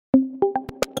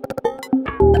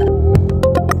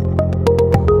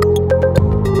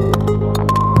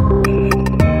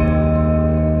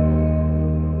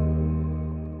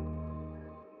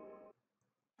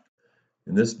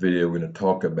this video, we're going to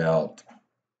talk about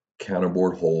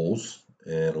counterbored holes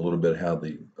and a little bit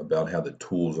about how the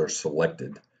tools are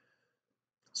selected.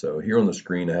 So here on the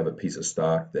screen, I have a piece of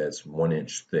stock that's 1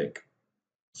 inch thick.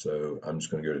 So I'm just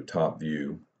going to go to top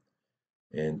view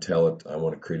and tell it I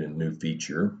want to create a new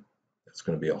feature. That's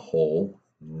going to be a hole.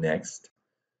 Next.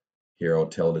 Here I'll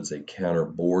tell it it's a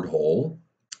counterbored hole.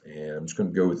 And I'm just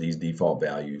going to go with these default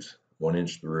values. 1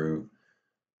 inch through,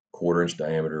 1/4 inch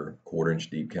diameter, 1/4 inch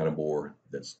deep counterbore,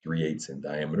 that's 3/8 in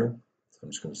diameter. So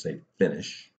I'm just going to say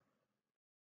finish.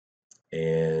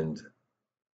 And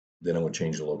then I'm going to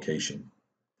change the location.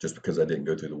 Just because I didn't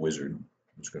go through the wizard,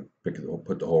 I'm just going to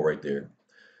put the hole right there.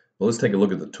 Well, let's take a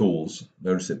look at the tools.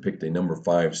 Notice it picked a number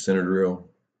 5 center drill,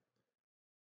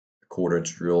 a 1/4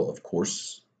 inch drill, of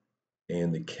course,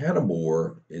 and the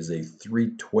counterbore is a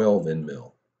 312 end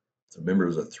mill. So remember,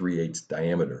 it was a 3/8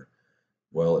 diameter.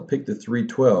 Well, it picked the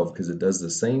 312 because it does the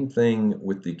same thing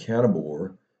with the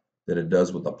counterbore that it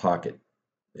does with the pocket.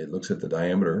 It looks at the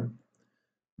diameter.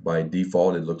 By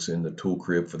default, it looks in the tool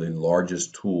crib for the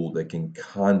largest tool that can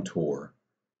contour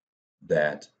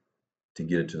that to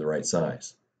get it to the right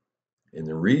size. And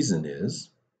the reason is,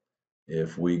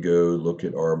 if we go look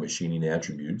at our machining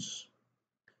attributes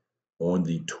on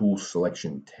the tool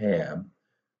selection tab,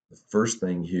 the first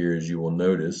thing here is you will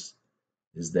notice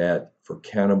is that for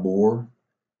counterbore,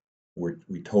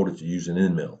 we told it to use an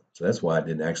end mill. So that's why I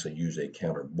didn't actually use a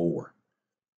counterbore.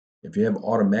 If you have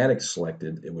automatic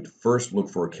selected, it would first look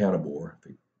for a counterbore.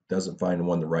 If it doesn't find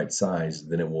one the right size,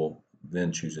 then it will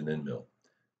then choose an end mill.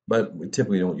 But we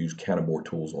typically don't use counterbore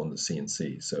tools on the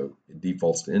CNC, so it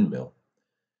defaults to end mill.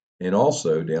 And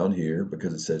also down here,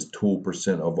 because it says tool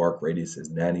percent of arc radius is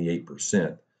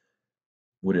 98%,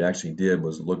 what it actually did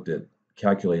was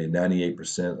calculated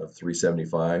 98% of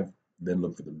 375, then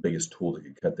looked for the biggest tool that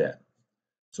could cut that.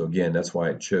 So again, that's why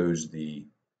it chose the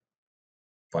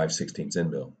 5/16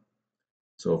 end mill.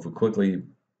 So if we quickly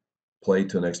play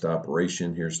to the next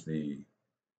operation, here's the,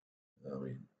 let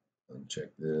me uncheck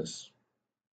this.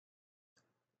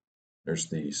 There's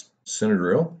the center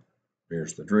drill,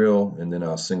 here's the drill, and then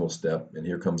I'll single step, and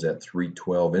here comes that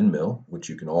 312 end mill, which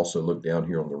you can also look down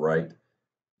here on the right,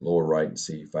 lower right, and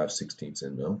see 5/16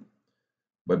 end mill.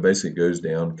 But basically it goes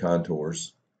down,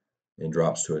 contours, and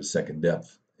drops to a second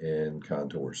depth and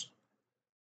contours.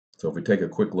 So if we take a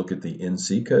quick look at the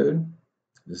NC code,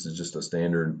 this is just a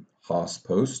standard Haas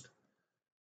post.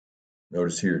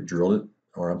 Notice here it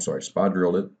spot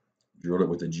drilled it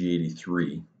with a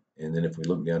G83. And then if we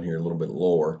look down here a little bit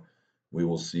lower, we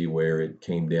will see where it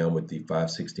came down with the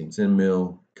 5/16 end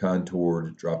mill,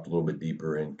 contoured, dropped a little bit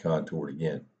deeper, and contoured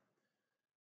again.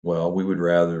 Well, we would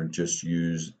rather just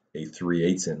use a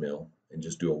 3/8 end mill and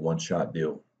just do a one-shot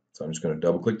deal. So I'm just going to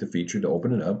double click the feature to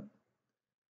open it up,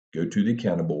 go to the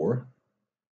counterbore,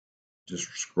 just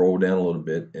scroll down a little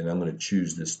bit, and I'm going to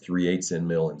choose this 3/8 end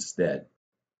mill instead.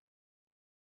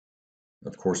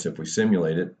 Of course, if we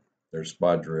simulate it, there's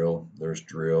spot drill, there's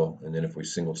drill, and then if we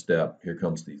single step, here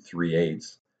comes the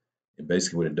 3/8. And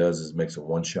basically what it does is it makes a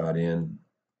one shot in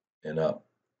and up.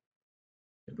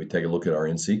 If we take a look at our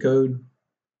NC code,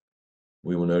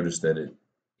 we will notice that it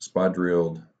spot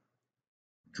drilled,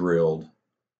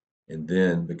 and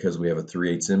then because we have a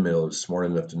 3/8 end mill, it's smart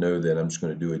enough to know that I'm just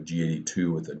going to do a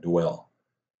G82 with a dwell.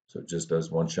 So it just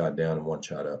does one shot down and one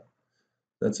shot up.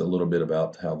 That's a little bit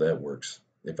about how that works.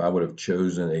 If I would have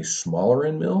chosen a smaller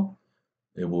end mill,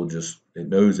 it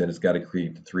knows that it's got to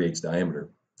create the 3/8 diameter.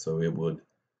 So it would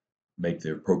make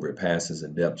the appropriate passes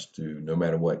and depths to, no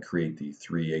matter what, create the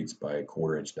 3/8 by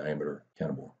 1/4 inch diameter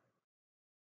counterbore.